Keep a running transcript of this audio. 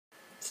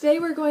Today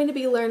we're going to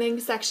be learning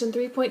section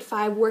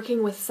 3.5,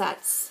 working with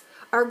sets.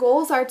 Our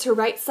goals are to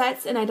write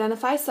sets and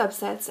identify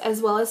subsets,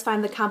 as well as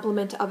find the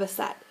complement of a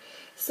set.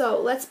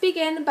 So let's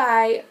begin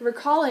by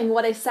recalling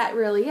what a set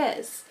really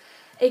is.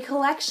 A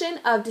collection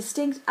of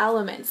distinct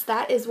elements,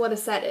 that is what a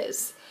set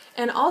is.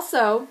 And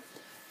also,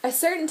 a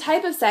certain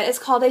type of set is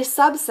called a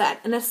subset,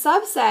 and a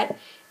subset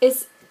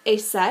is a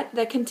set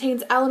that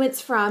contains elements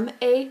from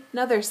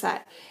another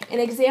set. An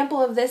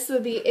example of this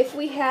would be if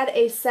we had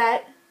a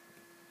set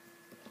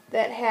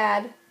that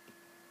had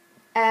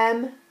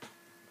M,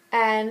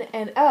 N,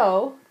 and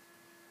O,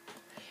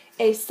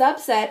 a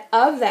subset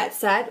of that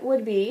set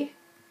would be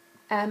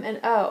M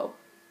and O,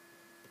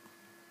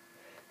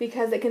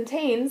 because it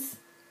contains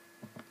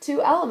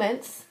two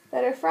elements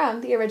that are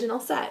from the original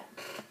set.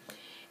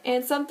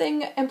 And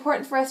something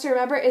important for us to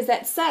remember is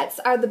that sets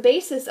are the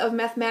basis of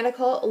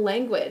mathematical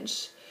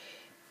language.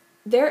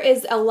 There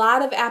is a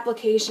lot of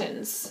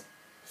applications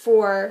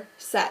for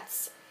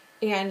sets,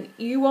 and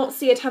you won't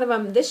see a ton of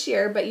them this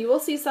year, but you will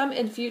see some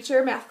in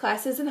future math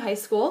classes in high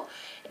school.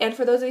 And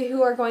for those of you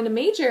who are going to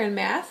major in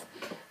math,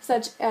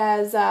 such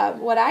as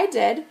what I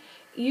did,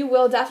 you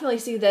will definitely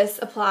see this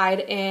applied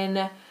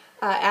in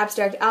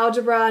abstract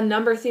algebra,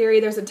 number theory.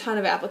 There's a ton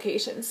of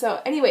applications. So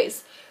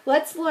anyways,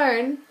 let's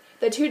learn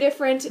the two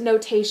different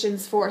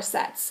notations for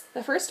sets.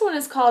 The first one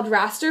is called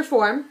roster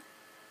form,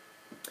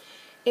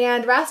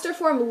 and roster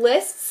form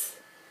lists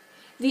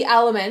the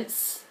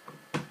elements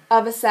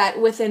of a set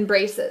within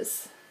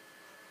braces.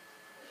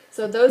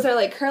 So those are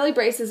like curly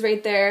braces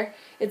right there.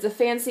 It's a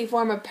fancy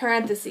form of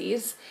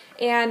parentheses.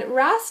 And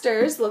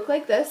rosters look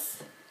like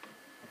this.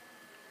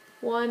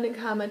 1,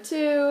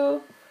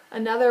 2.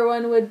 Another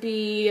one would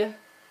be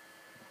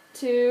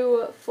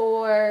 2,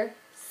 4,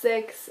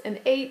 6, and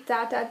 8, ...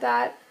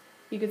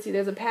 You can see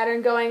there's a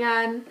pattern going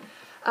on.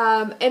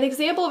 An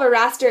example of a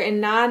roster in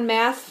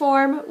non-math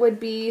form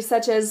would be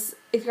such as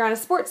if you're on a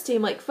sports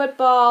team like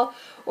football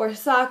or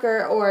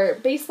soccer or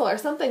baseball or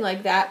something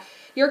like that.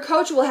 Your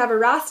coach will have a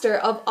roster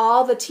of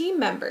all the team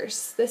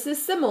members. This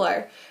is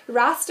similar.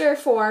 Roster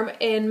form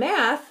in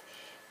math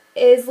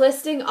is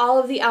listing all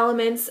of the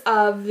elements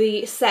of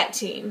the set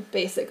team,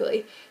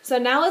 basically. So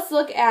now let's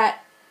look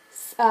at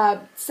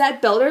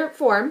set builder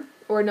form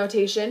or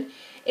notation.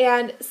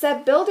 And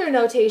set builder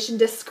notation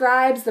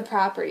describes the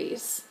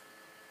properties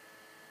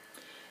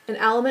an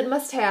element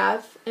must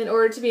have in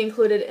order to be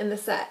included in the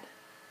set.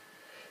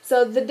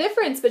 So the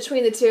difference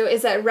between the two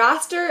is that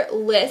roster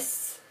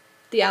lists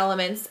the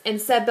elements and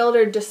set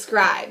builder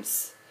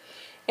describes.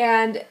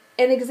 And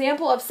an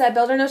example of set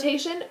builder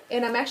notation,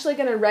 and I'm actually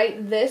going to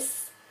write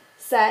this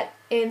set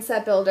in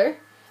set builder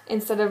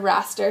instead of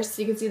roster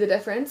so you can see the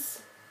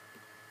difference.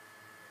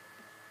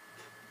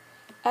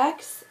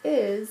 X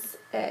is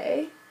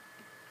a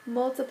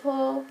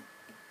multiple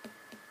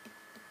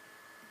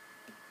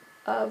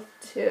of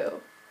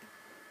 2.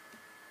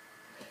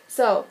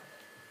 So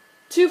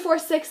 2, 4,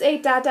 6,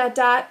 8, ...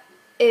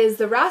 is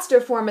the roster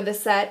form of the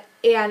set,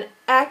 and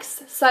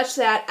X such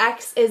that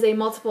X is a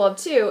multiple of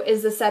 2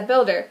 is the set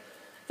builder.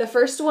 The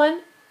first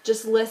one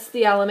just lists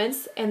the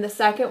elements, and the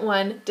second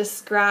one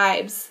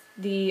describes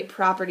the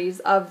properties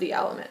of the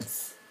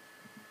elements.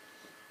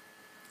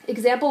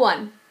 Example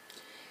 1,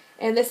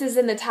 and this is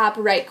in the top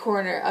right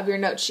corner of your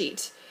note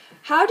sheet.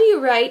 How do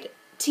you write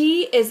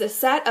T is a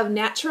set of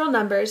natural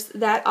numbers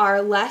that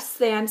are less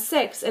than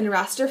 6 in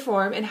roster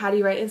form, and how do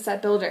you write in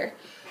set builder?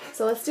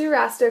 So let's do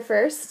roster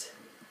first.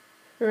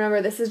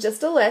 Remember, this is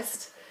just a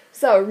list.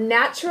 So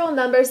natural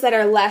numbers that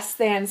are less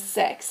than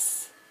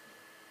 6,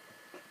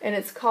 and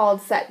it's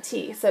called set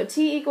T. So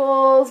T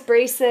equals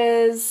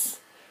braces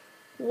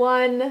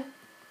 1,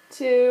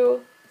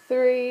 2,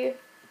 3,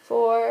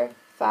 4,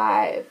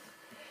 5.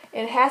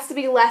 And it has to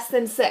be less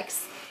than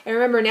 6. And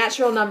remember,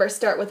 natural numbers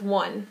start with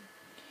 1.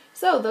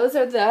 So those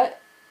are the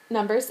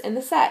numbers in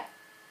the set.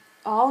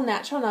 All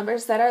natural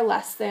numbers that are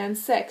less than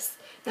 6.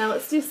 Now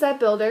let's do set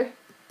builder.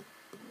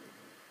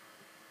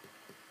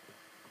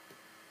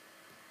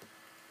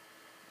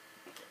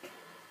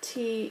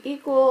 T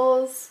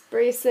equals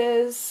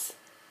braces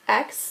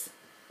X,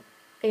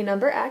 a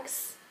number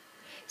X,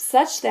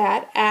 such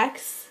that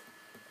X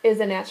is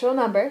a natural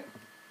number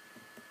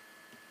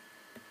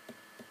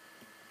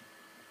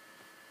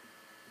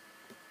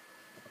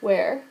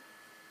where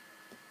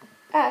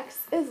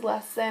X is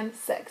less than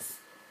 6.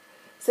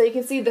 So you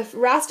can see the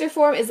roster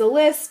form is a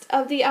list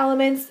of the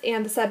elements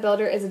and the set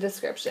builder is a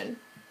description.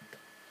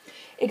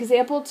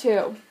 Example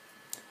 2.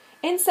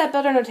 In set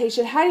builder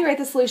notation, how do you write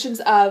the solutions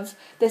of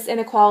this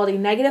inequality?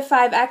 Negative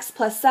 5x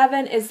plus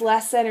 7 is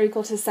less than or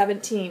equal to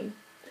 17.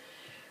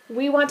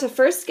 We want to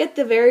first get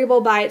the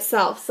variable by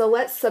itself. So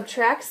let's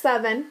subtract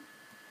 7.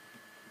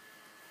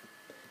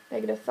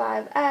 Negative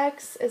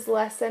 5x is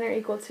less than or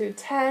equal to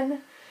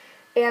 10.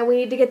 And we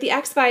need to get the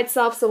x by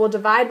itself, so we'll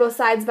divide both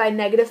sides by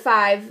negative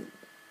 5.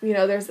 You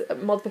know, there's a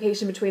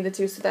multiplication between the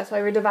two, so that's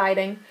why we're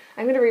dividing.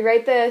 I'm going to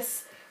rewrite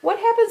this. What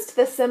happens to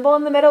the symbol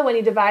in the middle when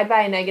you divide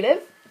by a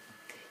negative?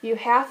 You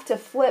have to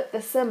flip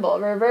the symbol,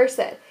 reverse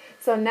it.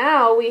 So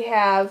now we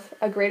have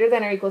a greater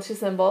than or equal to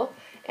symbol,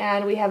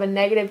 and we have a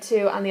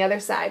 -2 on the other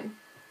side.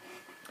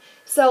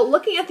 So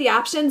looking at the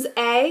options,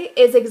 A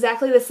is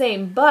exactly the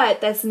same, but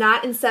that's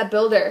not in Set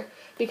Builder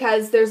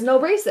because there's no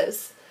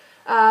braces.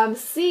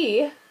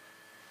 C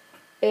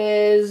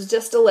is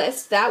just a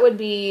list. That would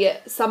be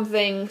some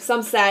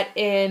set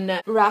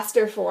in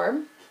roster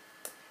form.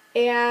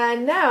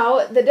 And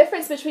now the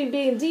difference between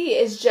B and D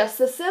is just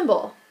the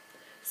symbol.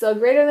 So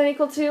greater than or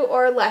equal to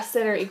or less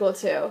than or equal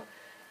to.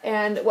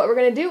 And what we're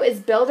going to do is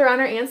build around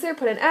our answer,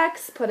 put an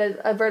X, put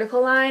a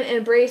vertical line,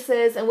 and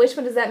braces. And which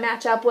one does that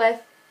match up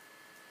with?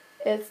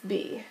 It's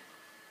B.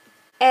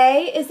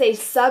 A is a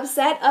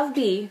subset of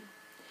B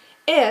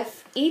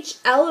if each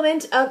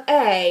element of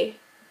A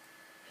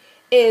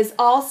is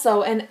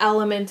also an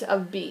element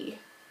of B.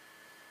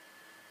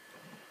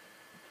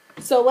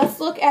 So let's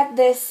look at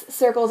this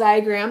circle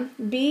diagram.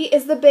 B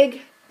is the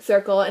big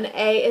circle and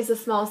A is the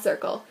small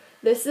circle.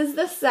 This is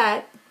the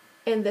set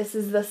and this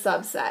is the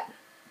subset.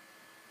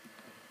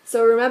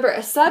 So remember, a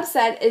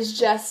subset is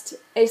just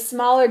a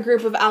smaller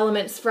group of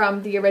elements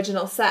from the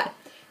original set.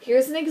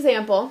 Here's an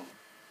example.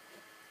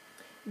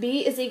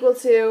 B is equal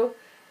to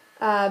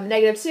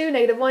 -2,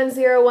 -1,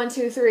 0, 1,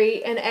 2,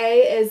 3, and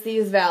A is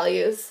these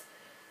values.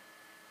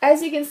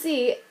 As you can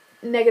see,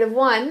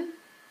 -1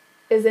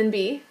 is in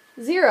B,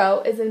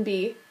 0 is in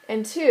B,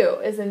 and 2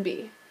 is in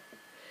B.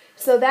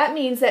 So that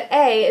means that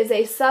A is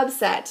a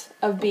subset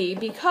of B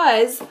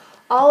because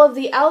all of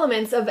the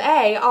elements of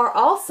A are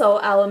also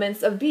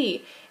elements of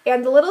B.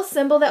 And the little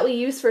symbol that we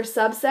use for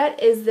subset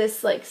is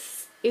this like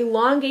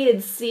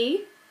elongated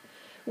C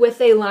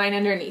with a line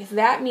underneath.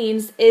 That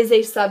means is a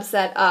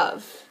subset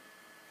of.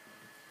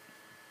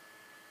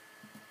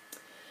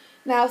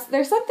 Now,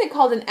 there's something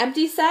called an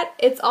empty set.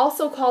 It's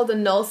also called a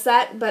null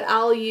set, but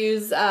I'll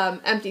use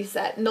empty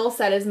set. Null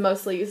set is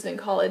mostly used in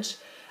college.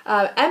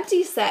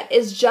 Empty set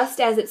is just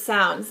as it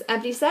sounds.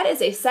 Empty set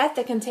is a set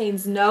that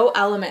contains no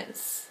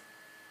elements.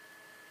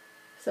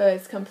 So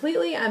it's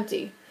completely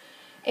empty.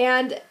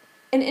 And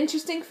an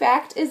interesting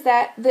fact is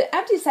that the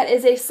empty set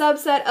is a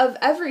subset of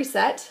every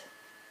set.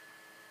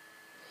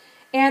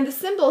 And the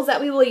symbols that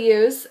we will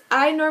use,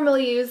 I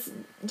normally use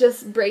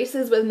just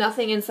braces with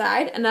nothing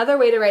inside. Another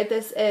way to write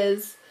this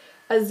is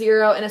a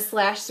 0 and a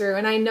slash through.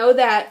 And I know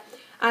that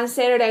on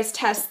standardized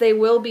tests they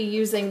will be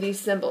using these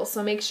symbols,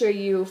 so make sure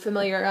you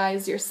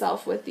familiarize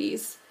yourself with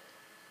these.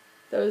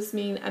 Those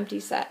mean empty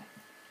set.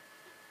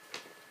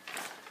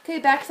 Okay,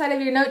 backside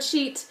of your note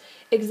sheet,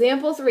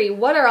 example 3.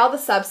 What are all the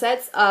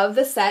subsets of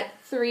the set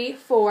 3,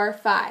 4,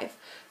 5?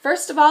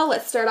 First of all,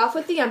 let's start off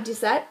with the empty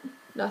set.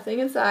 Nothing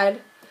inside.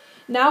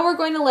 Now we're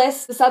going to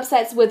list the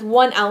subsets with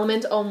one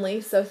element only.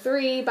 So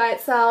 3 by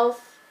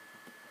itself,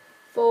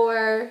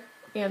 4,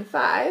 and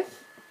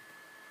 5.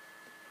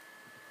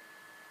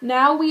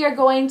 Now we are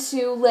going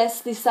to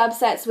list the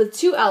subsets with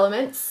two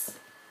elements,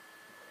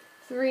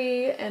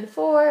 3 and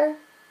 4,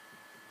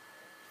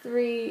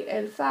 3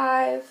 and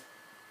 5,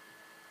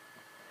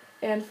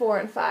 and 4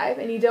 and 5.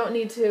 And you don't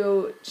need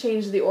to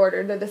change the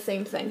order. They're the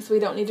same thing, so we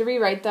don't need to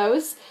rewrite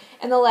those.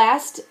 And the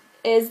last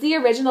is the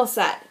original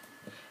set.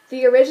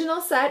 The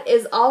original set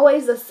is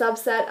always a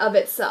subset of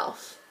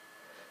itself.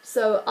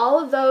 So all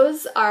of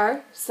those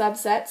are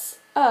subsets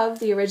of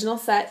the original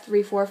set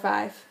 3, 4,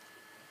 5.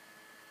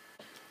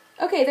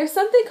 Okay, there's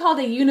something called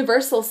a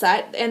universal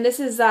set, and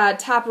this is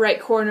top right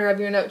corner of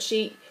your note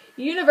sheet.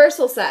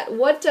 Universal set.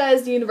 What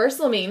does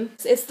universal mean?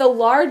 It's the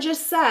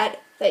largest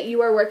set that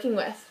you are working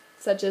with,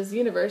 such as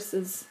universe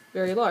is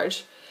very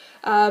large.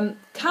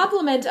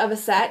 Complement of a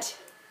set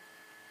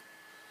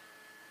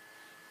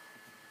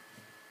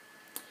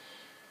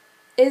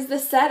is the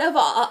set of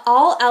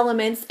all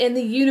elements in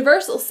the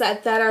universal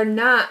set that are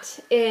not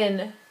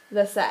in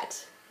the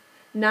set.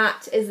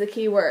 Not is the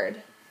key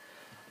word.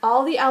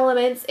 All the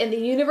elements in the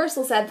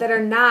universal set that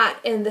are not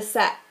in the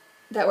set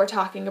that we're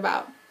talking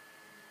about.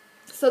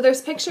 So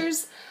there's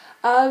pictures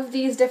of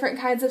these different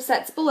kinds of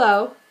sets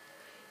below.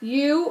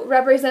 U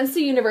represents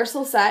the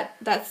universal set.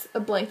 That's a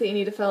blank that you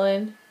need to fill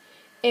in.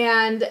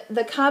 And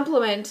the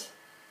complement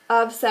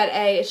of set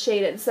A is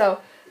shaded.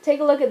 So take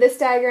a look at this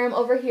diagram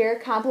over here.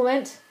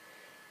 Complement.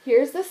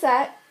 Here's the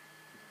set.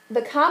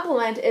 The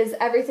complement is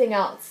everything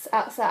else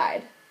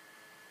outside.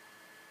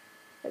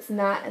 It's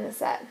not in the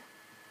set.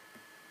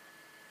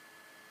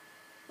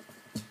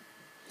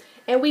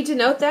 And we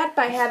denote that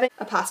by having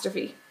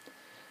apostrophe.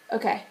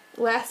 Okay,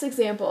 last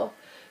example.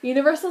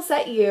 Universal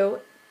set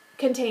U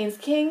contains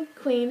king,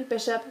 queen,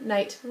 bishop,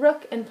 knight,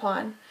 rook, and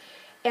pawn.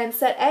 And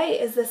set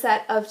A is the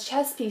set of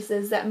chess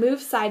pieces that move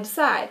side to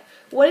side.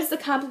 What is the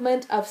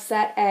complement of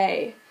set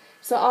A?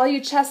 So all you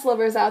chess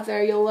lovers out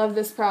there, you'll love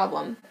this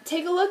problem.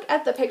 Take a look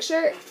at the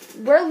picture.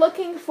 We're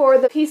looking for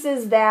the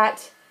pieces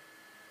that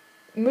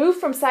move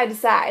from side to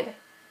side.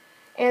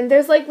 And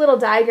there's like little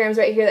diagrams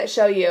right here that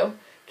show you.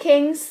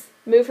 Kings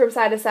move from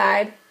side to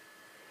side.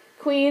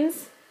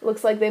 Queens,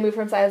 looks like they move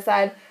from side to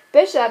side.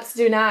 Bishops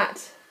do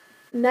not.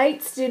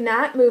 Knights do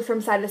not move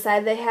from side to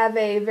side. They have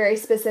a very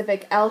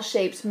specific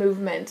L-shaped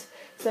movement.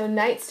 So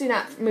knights do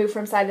not move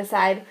from side to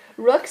side.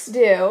 Rooks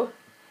do,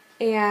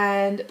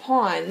 and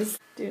pawns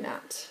do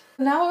not.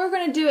 Now what we're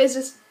going to do is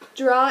just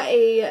draw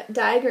a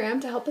diagram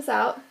to help us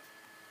out.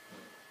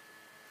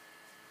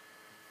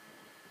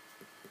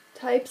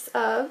 Types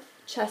of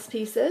chess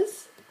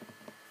pieces.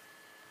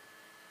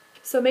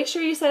 So make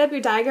sure you set up your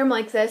diagram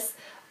like this.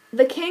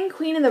 The king,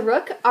 queen, and the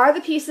rook are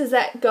the pieces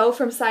that go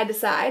from side to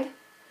side.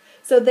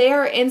 So they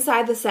are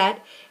inside the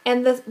set.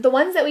 And the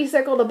ones that we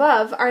circled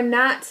above are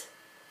not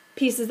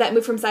pieces that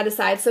move from side to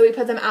side, so we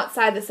put them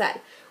outside the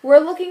set. We're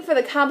looking for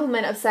the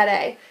complement of set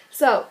A.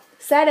 So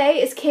set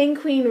A is king,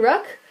 queen,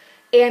 rook,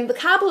 and the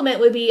complement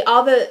would be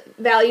all the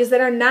values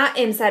that are not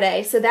in set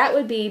A. So that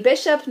would be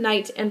bishop,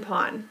 knight, and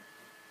pawn.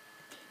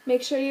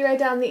 Make sure you write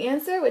down the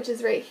answer, which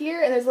is right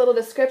here, and there's a little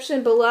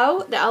description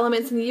below. The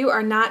elements in U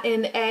are not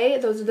in A.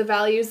 Those are the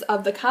values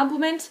of the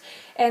complement.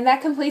 And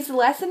that completes the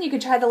lesson. You can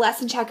try the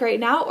lesson check right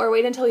now or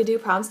wait until we do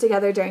problems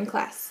together during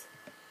class.